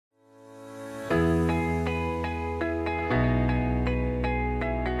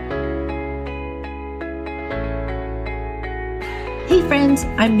friends,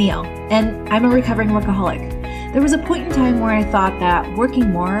 I'm Neil, and I'm a recovering workaholic. There was a point in time where I thought that working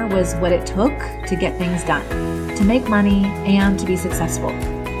more was what it took to get things done, to make money, and to be successful.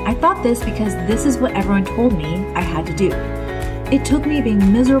 I thought this because this is what everyone told me I had to do. It took me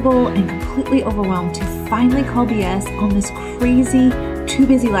being miserable and completely overwhelmed to finally call BS on this crazy, too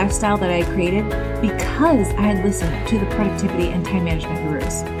busy lifestyle that I created because I had listened to the productivity and time management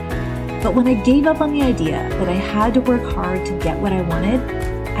gurus. But when I gave up on the idea that I had to work hard to get what I wanted,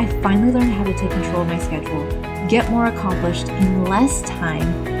 I finally learned how to take control of my schedule, get more accomplished in less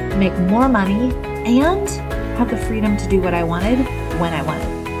time, make more money, and have the freedom to do what I wanted when I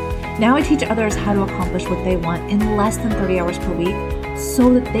wanted. Now I teach others how to accomplish what they want in less than 30 hours per week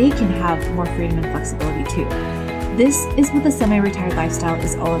so that they can have more freedom and flexibility too. This is what the semi-retired lifestyle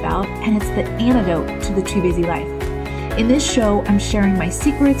is all about, and it's the antidote to the too busy life. In this show, I'm sharing my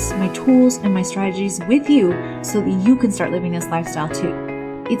secrets, my tools, and my strategies with you so that you can start living this lifestyle too.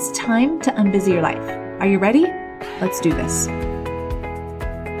 It's time to unbusy your life. Are you ready? Let's do this.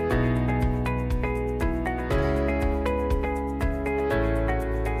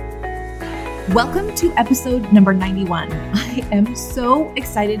 Welcome to episode number 91. I am so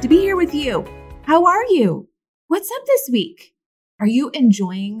excited to be here with you. How are you? What's up this week? Are you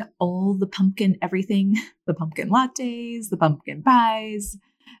enjoying all the pumpkin everything? The pumpkin lattes, the pumpkin pies,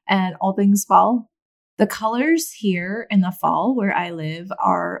 and all things fall? The colors here in the fall where I live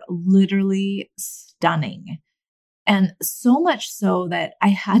are literally stunning. And so much so that I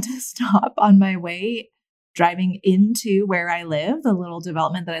had to stop on my way driving into where I live, the little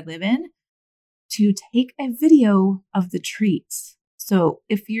development that I live in, to take a video of the trees. So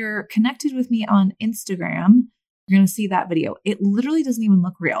if you're connected with me on Instagram, you're going to see that video. It literally doesn't even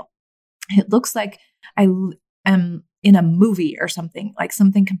look real. It looks like I am in a movie or something, like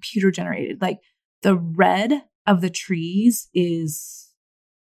something computer generated. Like the red of the trees is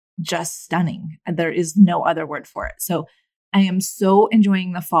just stunning. And there is no other word for it. So I am so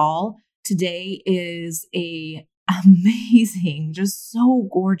enjoying the fall. Today is a amazing, just so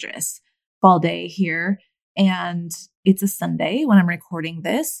gorgeous fall day here. And it's a Sunday when I'm recording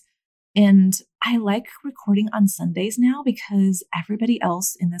this. And I like recording on Sundays now because everybody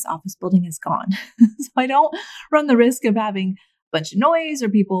else in this office building is gone. So I don't run the risk of having a bunch of noise or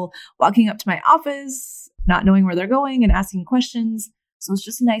people walking up to my office, not knowing where they're going and asking questions. So it's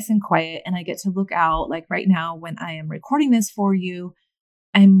just nice and quiet. And I get to look out, like right now when I am recording this for you,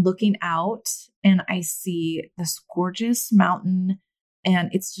 I'm looking out and I see this gorgeous mountain. And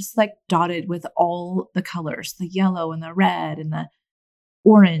it's just like dotted with all the colors, the yellow and the red and the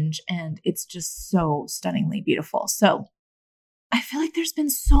orange. And it's just so stunningly beautiful. So I feel like there's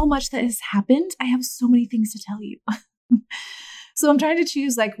been so much that has happened. I have so many things to tell you. So I'm trying to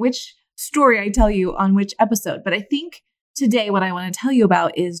choose like which story I tell you on which episode. But I think today what I want to tell you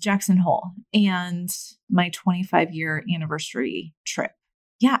about is Jackson Hole and my 25-year anniversary trip.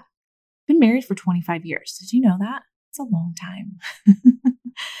 Yeah, I've been married for 25 years. Did you know that? It's a long time.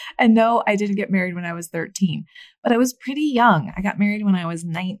 And no, I didn't get married when I was 13, but I was pretty young. I got married when I was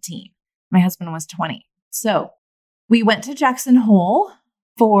 19. My husband was 20. So we went to Jackson Hole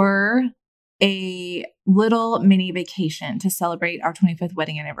for a little mini vacation to celebrate our 25th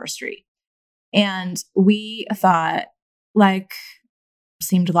wedding anniversary. And we thought, like,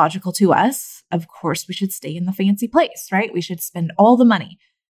 seemed logical to us. Of course, we should stay in the fancy place, right? We should spend all the money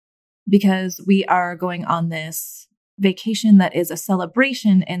because we are going on this vacation that is a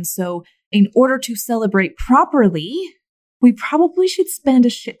celebration. And so in order to celebrate properly, we probably should spend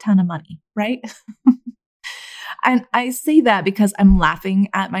a shit ton of money, right? And I say that because I'm laughing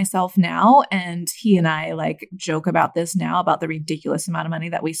at myself now. And he and I like joke about this now, about the ridiculous amount of money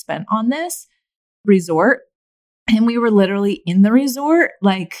that we spent on this resort. And we were literally in the resort,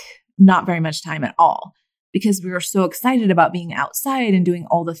 like not very much time at all, because we were so excited about being outside and doing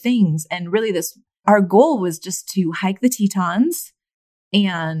all the things. And really our goal was just to hike the Tetons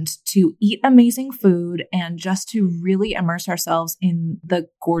and to eat amazing food and just to really immerse ourselves in the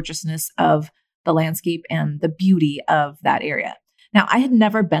gorgeousness of the landscape and the beauty of that area. Now, I had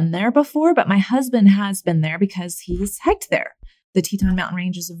never been there before, but my husband has been there because he's hiked there. The Teton Mountain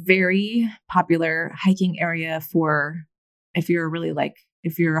Range is a very popular hiking area for if you're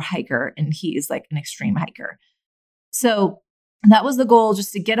a hiker, and he is like an extreme hiker. So that was the goal,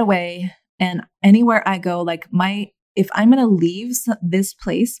 just to get away. And anywhere I go, like if I'm going to leave this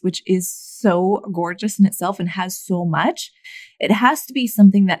place, which is so gorgeous in itself and has so much, it has to be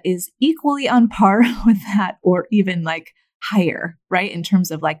something that is equally on par with that or even like higher, right? In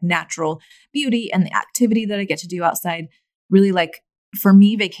terms of like natural beauty and the activity that I get to do outside. Really, like for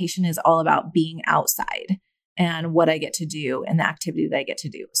me, vacation is all about being outside. and what I get to do and the activity that I get to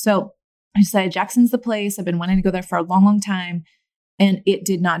do. So I decided Jackson's the place. I've been wanting to go there for a long, long time. And it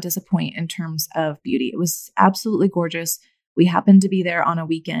did not disappoint in terms of beauty. It was absolutely gorgeous. We happened to be there on a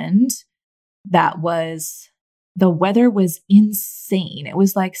weekend the weather was insane. It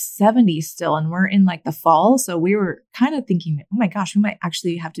was like 70 still, and we're in like the fall. So we were kind of thinking, oh my gosh, we might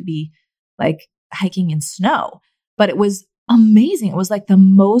actually have to be like hiking in snow. But it was amazing. It was like the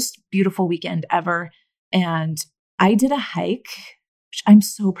most beautiful weekend ever. And I did a hike, which I'm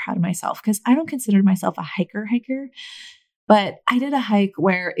so proud of myself because I don't consider myself a hiker, but I did a hike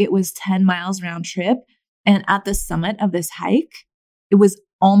where it was 10 miles round trip. And at the summit of this hike, it was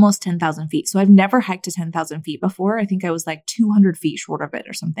almost 10,000 feet. So I've never hiked to 10,000 feet before. I think I was like 200 feet short of it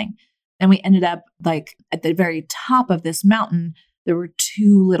or something. And we ended up like at the very top of this mountain, there were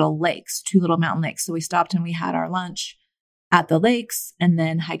two little mountain lakes. So we stopped and we had our lunch at the lakes and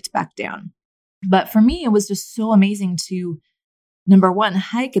then hiked back down. But for me, it was just so amazing to, number one,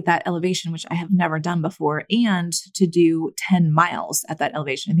 hike at that elevation, which I have never done before, and to do 10 miles at that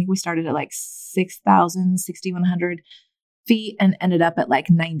elevation. I think we started at like 6,100 feet and ended up at like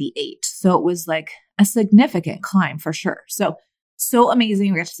 98. So it was like a significant climb for sure. So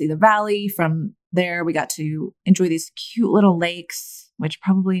amazing. We got to see the valley from there. We got to enjoy these cute little lakes, which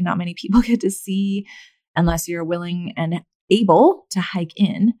probably not many people get to see unless you're willing and able to hike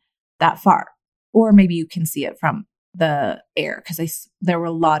in that far. Or maybe you can see it from the air because there were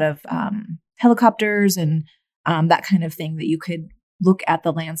a lot of helicopters and that kind of thing that you could look at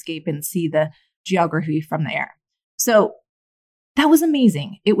the landscape and see the geography from the air. So that was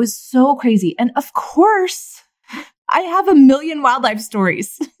amazing. It was so crazy. And of course, I have a million wildlife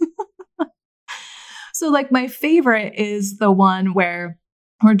stories. So like my favorite is the one where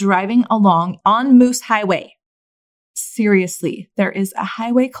we're driving along on Moose Highway. Seriously, there is a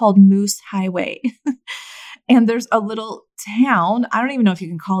highway called Moose Highway. And there's a little town. I don't even know if you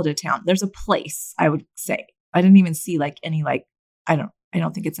can call it a town. There's a place, I would say. I didn't even see like any I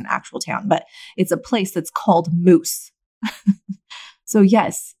don't think it's an actual town, but it's a place that's called Moose. So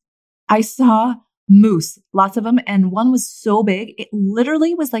yes, I saw moose, lots of them. And one was so big, it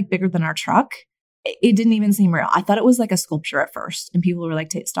literally was like bigger than our truck. It didn't even seem real. I thought it was like a sculpture at first. And people were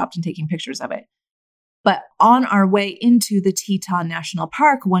like stopped and taking pictures of it. But on our way into the Teton National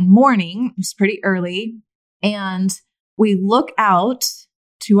Park one morning, it was pretty early, and we look out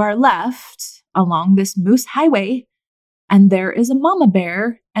to our left along this Moose Highway, and there is a mama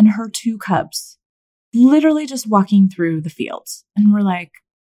bear and her two cubs literally just walking through the fields. And we're like,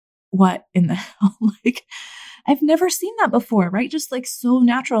 what in the hell? Like, I've never seen that before, right? Just like so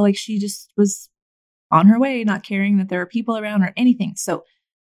natural. Like she just was on her way, not caring that there are people around or anything. So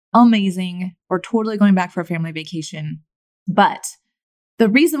amazing. We're totally going back for a family vacation. But the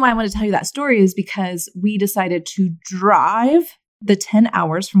reason why I want to tell you that story is because we decided to drive the 10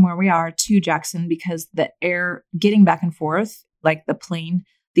 hours from where we are to Jackson because the air getting back and forth, like the plane,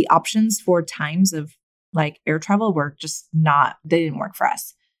 the options for times of like air travel were just they didn't work for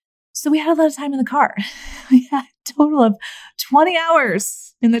us. So we had a lot of time in the car. We had a total of 20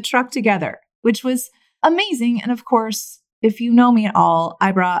 hours in the truck together, which was amazing. And of course, if you know me at all,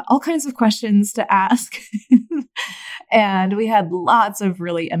 I brought all kinds of questions to ask. And we had lots of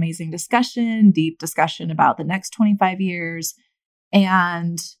really amazing deep discussion about the next 25 years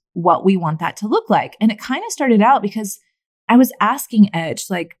and what we want that to look like. And it kind of started out because I was asking Edge,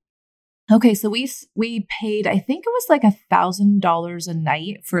 like, okay, so we paid, I think it was like $1,000 a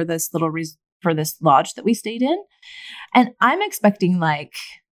night for this for this lodge that we stayed in. And I'm expecting like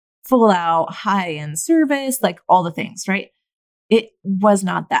full out high-end service, like all the things, right? It was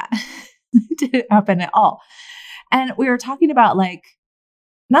not that. It didn't happen at all. And we were talking about like,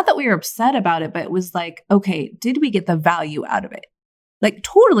 not that we were upset about it, but it was like, okay, did we get the value out of it? Like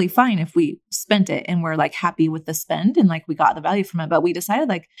totally fine if we spent it and we're like happy with the spend and like we got the value from it, but we decided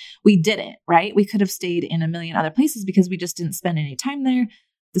like we didn't, right? We could have stayed in a million other places because we just didn't spend any time there.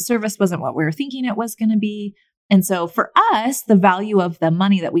 The service wasn't what we were thinking it was going to be. And so for us, the value of the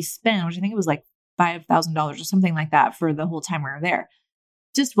money that we spent, which I think it was like $5,000 or something like that for the whole time we were there,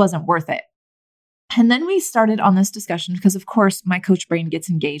 just wasn't worth it. And then we started on this discussion because of course my coach brain gets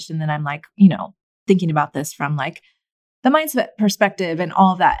engaged. And then I'm like, thinking about this from like the mindset perspective and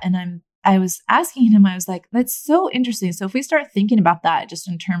all of that. And I was asking him, I was like, that's so interesting. So if we start thinking about that just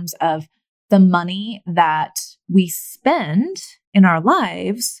in terms of the money that we spend in our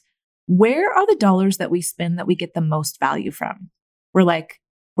lives, where are the dollars that we spend that we get the most value from? We're like,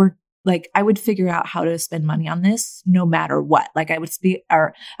 I would figure out how to spend money on this no matter what. Like I would figure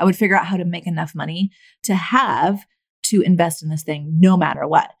out how to make enough money to invest in this thing no matter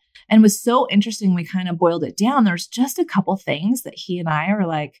what. And it was so interesting. We kind of boiled it down. There's just a couple things that he and I are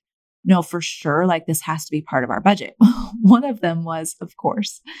like, no, for sure, like this has to be part of our budget. One of them was, of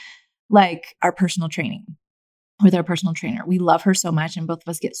course, like our personal training with our personal trainer. We love her so much and both of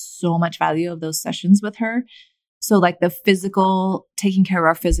us get so much value of those sessions with her. So like the physical, taking care of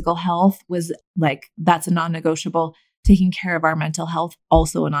our physical health was like, that's a non-negotiable. Taking care of our mental health,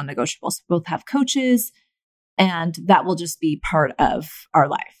 also a non-negotiable. So both have coaches and that will just be part of our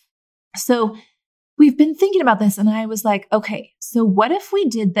life. So we've been thinking about this and I was like, okay, so what if we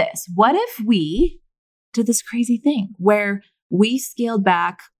did this? What if we did this crazy thing where we scaled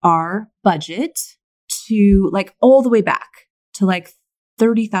back our budget to like all the way back to like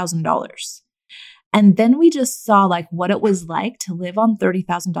 $30,000. And then we just saw like what it was like to live on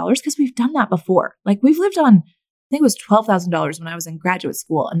 $30,000 because we've done that before. Like we've lived on, I think it was $12,000 when I was in graduate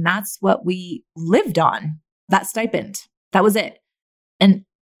school. And that's what we lived on, that stipend. That was it. And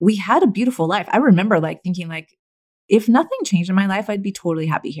we had a beautiful life. I remember like thinking like, if nothing changed in my life, I'd be totally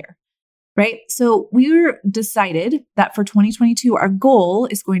happy here. Right. So we decided that for 2022, our goal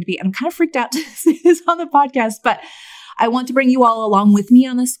is going to be, I'm kind of freaked out to say this on the podcast, but I want to bring you all along with me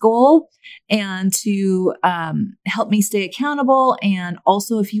on this goal and to help me stay accountable. And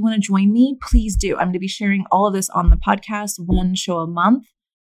also, if you want to join me, please do. I'm going to be sharing all of this on the podcast, one show a month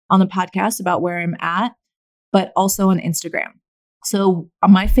on the podcast about where I'm at, but also on Instagram. So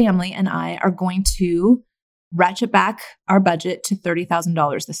my family and I are going to ratchet back our budget to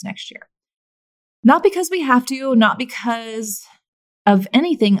 $30,000 this next year. Not because we have to, not because of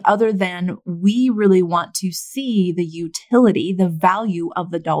anything other than we really want to see the utility, the value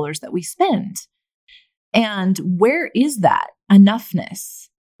of the dollars that we spend. And where is that enoughness,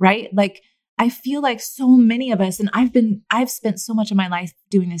 right? Like I feel like so many of us, and I've spent so much of my life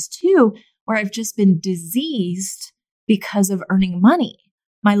doing this too, where I've just been diseased because of earning money.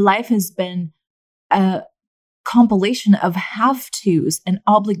 My life has been a compilation of have-tos and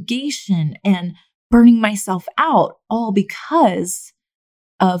obligation and burning myself out, all because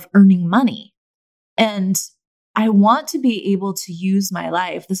of earning money. And I want to be able to use my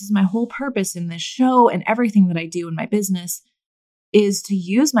life. This is my whole purpose in this show and everything that I do in my business is to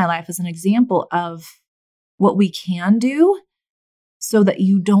use my life as an example of what we can do so that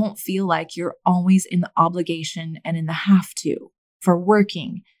you don't feel like you're always in the obligation and in the have to for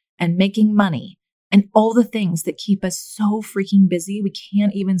working and making money and all the things that keep us so freaking busy. We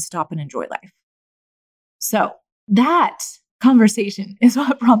can't even stop and enjoy life. So that conversation is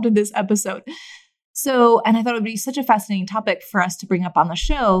what prompted this episode. So, and I thought it would be such a fascinating topic for us to bring up on the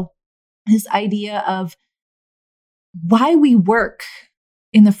show, this idea of why we work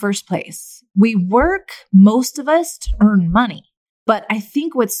in the first place. We work, most of us, to earn money. But I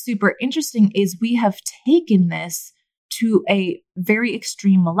think what's super interesting is we have taken this to a very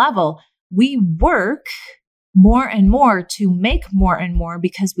extreme level. We work more and more to make more and more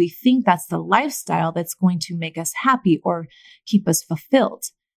because we think that's the lifestyle that's going to make us happy or keep us fulfilled.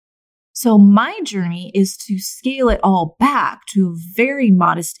 So my journey is to scale it all back to a very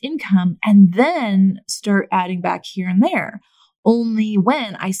modest income and then start adding back here and there. Only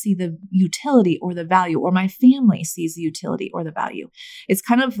when I see the utility or the value, or my family sees the utility or the value. It's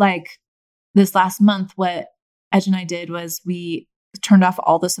kind of like this last month, what Edge and I did was we turned off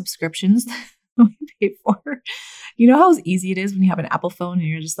all the subscriptions we pay for. You know how easy it is when you have an Apple phone and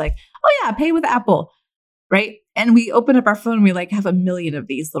you're just like, oh yeah, pay with Apple, right? And we open up our phone and we like have a million of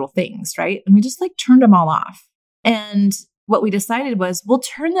these little things, right? And we just like turned them all off. And what we decided was we'll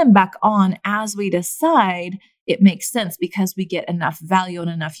turn them back on as we decide it makes sense because we get enough value and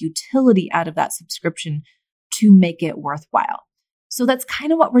enough utility out of that subscription to make it worthwhile. So that's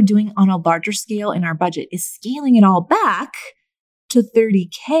kind of what we're doing on a larger scale in our budget, is scaling it all back to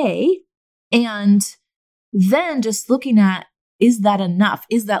 $30K and then just looking at, is that enough?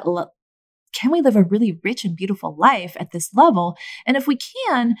 Can we live a really rich and beautiful life at this level? And if we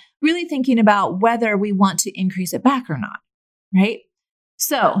can, really thinking about whether we want to increase it back or not, right?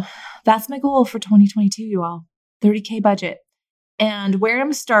 So that's my goal for 2022, you all, $30K budget. And where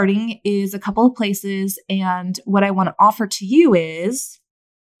I'm starting is a couple of places. And what I want to offer to you is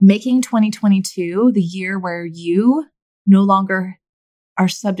making 2022 the year where you no longer are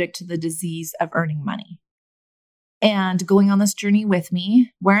subject to the disease of earning money. And going on this journey with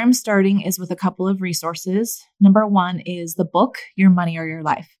me, where I'm starting is with a couple of resources. Number one is the book, Your Money or Your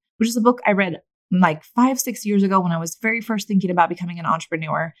Life, which is a book I read like 5-6 years ago when I was very first thinking about becoming an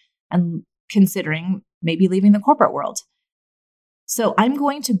entrepreneur and considering maybe leaving the corporate world. So I'm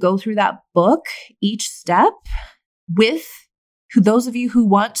going to go through that book, each step, with those of you who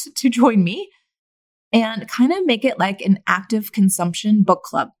want to join me, and kind of make it like an active consumption book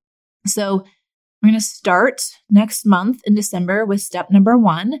club. So we're going to start next month in December with step number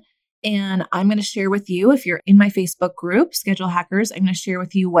 1. And I'm going to share with you, if you're in my Facebook group, Schedule Hackers, I'm going to share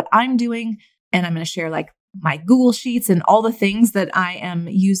with you what I'm doing. And I'm going to share like my Google Sheets and all the things that I am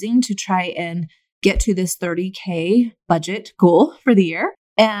using to try and get to this 30K budget goal for the year.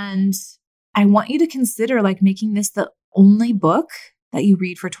 And I want you to consider like making this the only book that you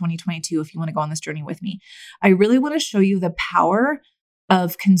read for 2022 if you want to go on this journey with me. I really want to show you the power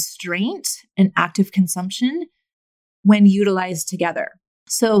of constraint and active consumption when utilized together.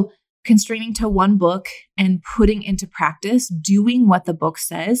 So constraining to one book and putting into practice, doing what the book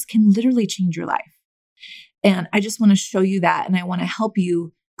says can literally change your life. And I just want to show you that. And I want to help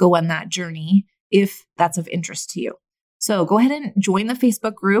you go on that journey if that's of interest to you. So go ahead and join the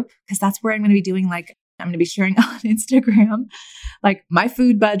Facebook group because that's where I'm going to be doing I'm going to be sharing on Instagram, like my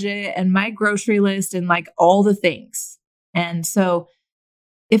food budget and my grocery list and like all the things. And so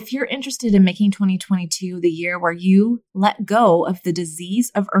if you're interested in making 2022 the year where you let go of the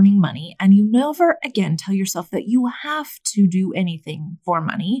disease of earning money and you never again tell yourself that you have to do anything for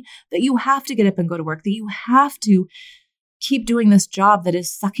money, that you have to get up and go to work, that you have to keep doing this job that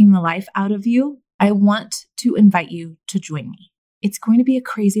is sucking the life out of you, I want to invite you to join me. It's going to be a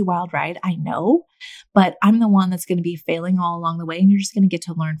crazy wild ride, I know, but I'm the one that's going to be failing all along the way, and you're just going to get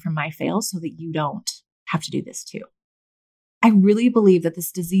to learn from my fails so that you don't have to do this too. I really believe that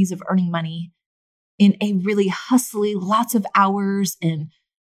this disease of earning money in a really hustly, lots of hours and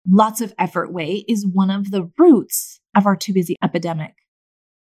lots of effort way is one of the roots of our too busy epidemic.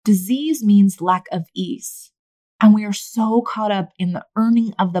 Disease means lack of ease. And we are so caught up in the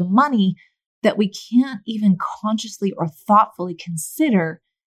earning of the money that we can't even consciously or thoughtfully consider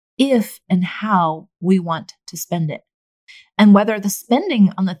if and how we want to spend it. And whether the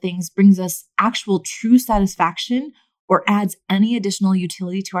spending on the things brings us actual true satisfaction or adds any additional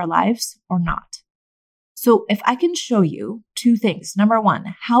utility to our lives or not. So if I can show you 2 things. Number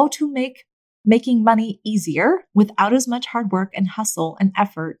 1, how to make making money easier without as much hard work and hustle and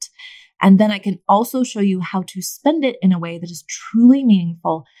effort. And then I can also show you how to spend it in a way that is truly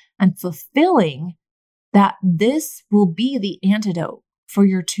meaningful and fulfilling, that this will be the antidote for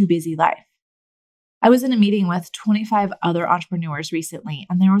your too busy life. I was in a meeting with 25 other entrepreneurs recently,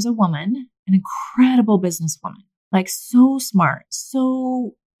 and there was a woman, an incredible businesswoman, like so smart,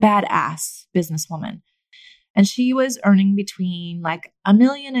 so badass businesswoman. And she was earning between like $1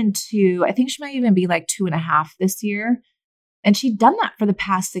 million and $2 million. I think she might even be like 2.5 this year. And she'd done that for the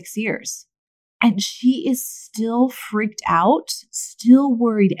past 6 years. And she is still freaked out, still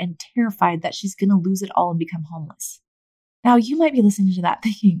worried and terrified that she's going to lose it all and become homeless. Now, you might be listening to that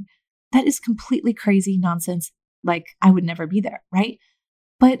thinking, that is completely crazy nonsense. Like, I would never be there, right?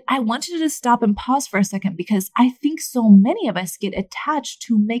 But I want you to just stop and pause for a second, because I think so many of us get attached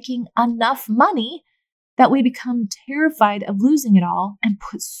to making enough money that we become terrified of losing it all and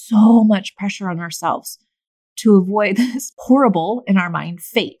put so much pressure on ourselves to avoid this horrible, in our mind,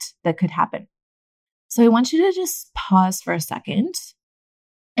 fate that could happen. So I want you to just pause for a second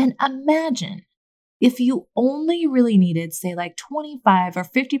and imagine if you only really needed, say, like 25 or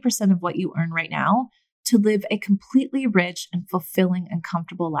 50% of what you earn right now to live a completely rich and fulfilling and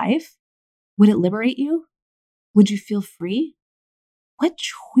comfortable life. Would it liberate you? Would you feel free? What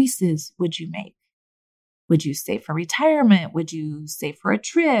choices would you make? Would you save for retirement? Would you save for a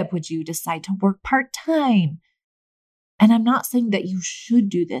trip? Would you decide to work part-time? And I'm not saying that you should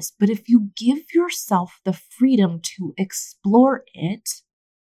do this, but if you give yourself the freedom to explore it,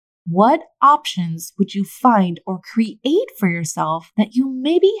 what options would you find or create for yourself that you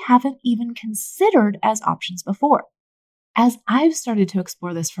maybe haven't even considered as options before? As I've started to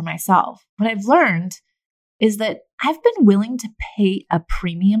explore this for myself, what I've learned is that I've been willing to pay a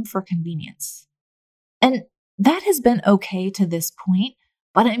premium for convenience. And that has been okay to this point,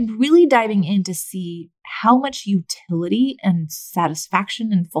 but I'm really diving in to see how much utility and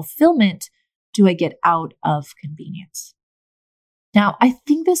satisfaction and fulfillment do I get out of convenience. Now, I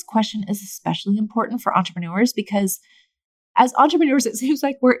think this question is especially important for entrepreneurs because as entrepreneurs, it seems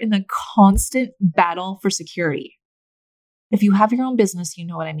like we're in a constant battle for security. If you have your own business, you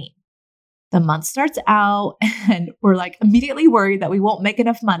know what I mean. The month starts out and we're like immediately worried that we won't make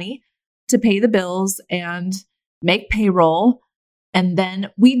enough money to pay the bills and make payroll. And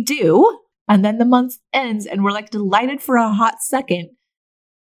then we do. And then the month ends and we're like delighted for a hot second.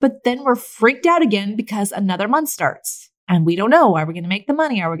 But then we're freaked out again because another month starts. And we don't know, are we going to make the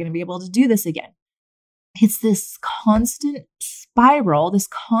money? Are we going to be able to do this again? It's this constant spiral, this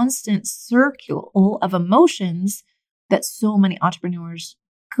constant circle of emotions that so many entrepreneurs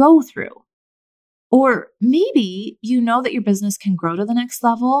go through. Or maybe you know that your business can grow to the next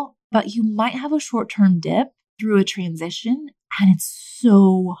level, but you might have a short-term dip through a transition, and it's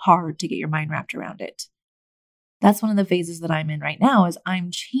so hard to get your mind wrapped around it. That's one of the phases that I'm in right now is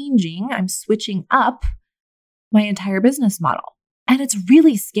I'm switching up my entire business model. And it's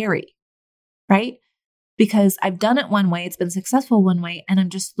really scary, right? Because I've done it one way, it's been successful one way, and I'm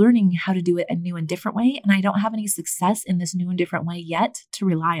just learning how to do it a new and different way. And I don't have any success in this new and different way yet to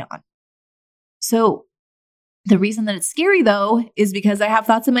rely on. So the reason that it's scary though, is because I have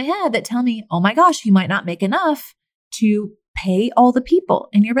thoughts in my head that tell me, oh my gosh, you might not make enough to pay all the people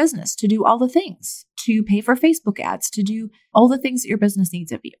in your business, to do all the things, to pay for Facebook ads, to do all the things that your business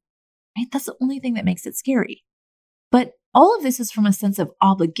needs of you, right? That's the only thing that makes it scary. But all of this is from a sense of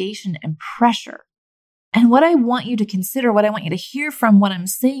obligation and pressure. And what I want you to consider, what I want you to hear from what I'm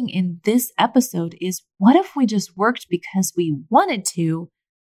saying in this episode is, what if we just worked because we wanted to,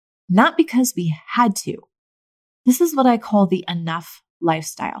 not because we had to? This is what I call the enough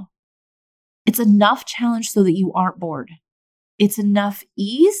lifestyle. It's enough challenge so that you aren't bored. It's enough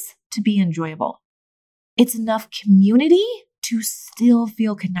ease to be enjoyable. It's enough community to still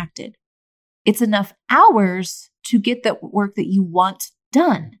feel connected. It's enough hours to get the work that you want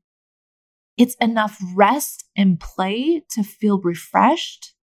done. It's enough rest and play to feel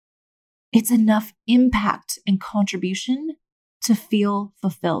refreshed. It's enough impact and contribution to feel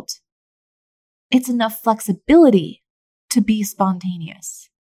fulfilled. It's enough flexibility to be spontaneous.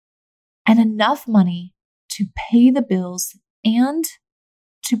 And enough money to pay the bills and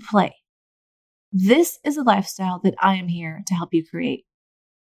to play. This is a lifestyle that I am here to help you create.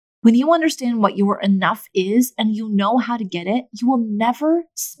 When you understand what your enough is and you know how to get it, you will never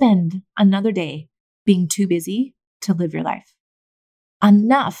spend another day being too busy to live your life.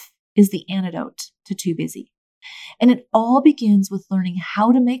 Enough is the antidote to too busy. And it all begins with learning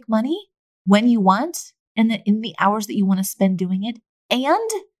how to make money when you want and in the hours that you want to spend doing it, and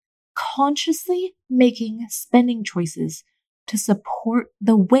consciously making spending choices to support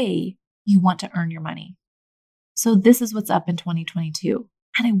the way you want to earn your money. So this is what's up in 2022.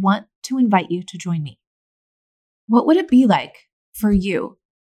 And I want to invite you to join me. What would it be like for you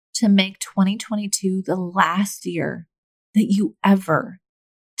to make 2022 the last year that you ever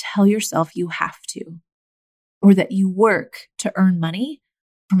tell yourself you have to, or that you work to earn money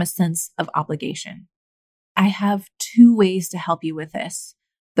from a sense of obligation? I have two ways to help you with this.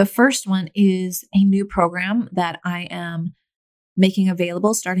 The first one is a new program that I am making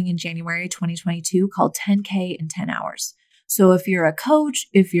available starting in January 2022 called 10K in 10 hours. So if you're a coach,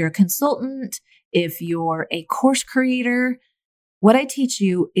 if you're a consultant, if you're a course creator, what I teach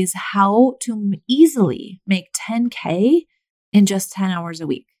you is how to easily make 10K in just 10 hours a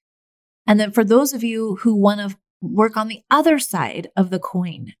week. And then for those of you who want to work on the other side of the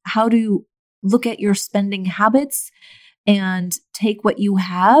coin, how to look at your spending habits and take what you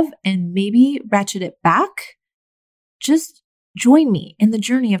have and maybe ratchet it back, just join me in the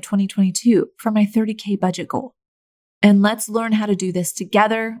journey of 2022 for my 30K budget goal. And let's learn how to do this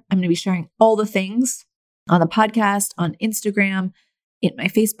together. I'm going to be sharing all the things on the podcast, on Instagram, in my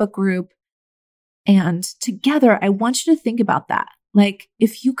Facebook group. And together, I want you to think about that. Like,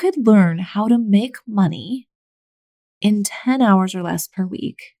 if you could learn how to make money in 10 hours or less per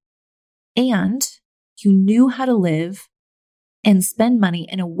week, and you knew how to live and spend money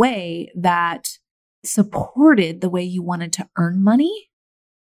in a way that supported the way you wanted to earn money,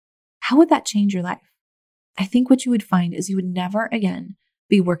 how would that change your life? I think what you would find is you would never again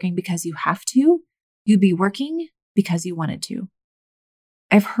be working because you have to. You'd be working because you wanted to.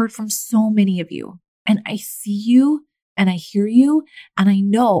 I've heard from so many of you, and I see you and I hear you, and I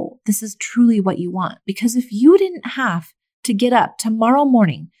know this is truly what you want. Because if you didn't have to get up tomorrow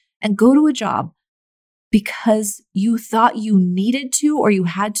morning and go to a job because you thought you needed to or you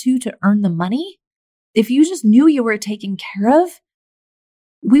had to earn the money, if you just knew you were taken care of,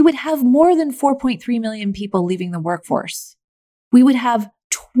 we would have more than 4.3 million people leaving the workforce. We would have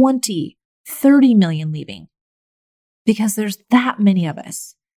 20, 30 million leaving, because there's that many of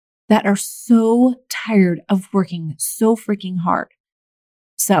us that are so tired of working so freaking hard.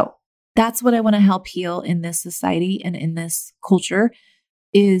 So that's what I want to help heal in this society and in this culture,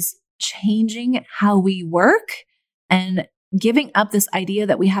 is changing how we work and giving up this idea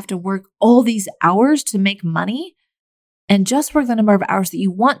that we have to work all these hours to make money, and just work the number of hours that you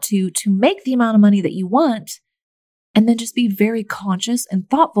want to make the amount of money that you want. And then just be very conscious and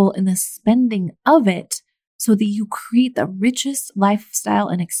thoughtful in the spending of it so that you create the richest lifestyle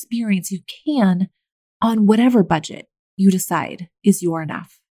and experience you can on whatever budget you decide is your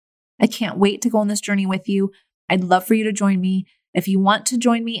enough. I can't wait to go on this journey with you. I'd love for you to join me. If you want to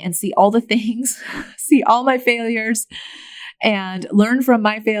join me and see all the things, see all my failures, and learn from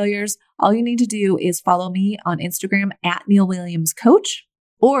my failures, all you need to do is follow me on Instagram at Neil Williams Coach,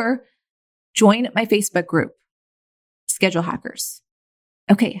 or join my Facebook group, Schedule Hackers.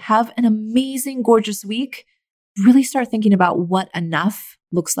 Okay, have an amazing, gorgeous week. Really start thinking about what enough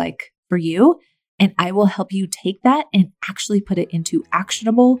looks like for you, and I will help you take that and actually put it into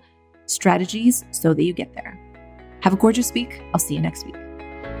actionable strategies so that you get there. Have a gorgeous week. I'll see you next week.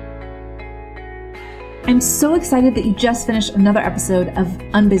 I'm so excited that you just finished another episode of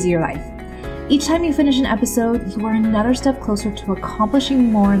Unbusy Your Life. Each time you finish an episode, you are another step closer to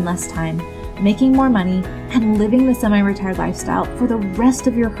accomplishing more in less time, making more money, and living the semi-retired lifestyle for the rest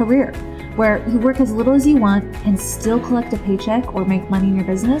of your career, where you work as little as you want and still collect a paycheck or make money in your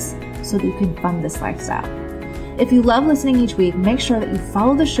business so that you can fund this lifestyle. If you love listening each week, make sure that you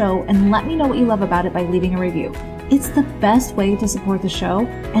follow the show and let me know what you love about it by leaving a review. It's the best way to support the show,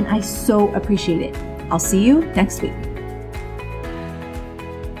 and I so appreciate it. I'll see you next week.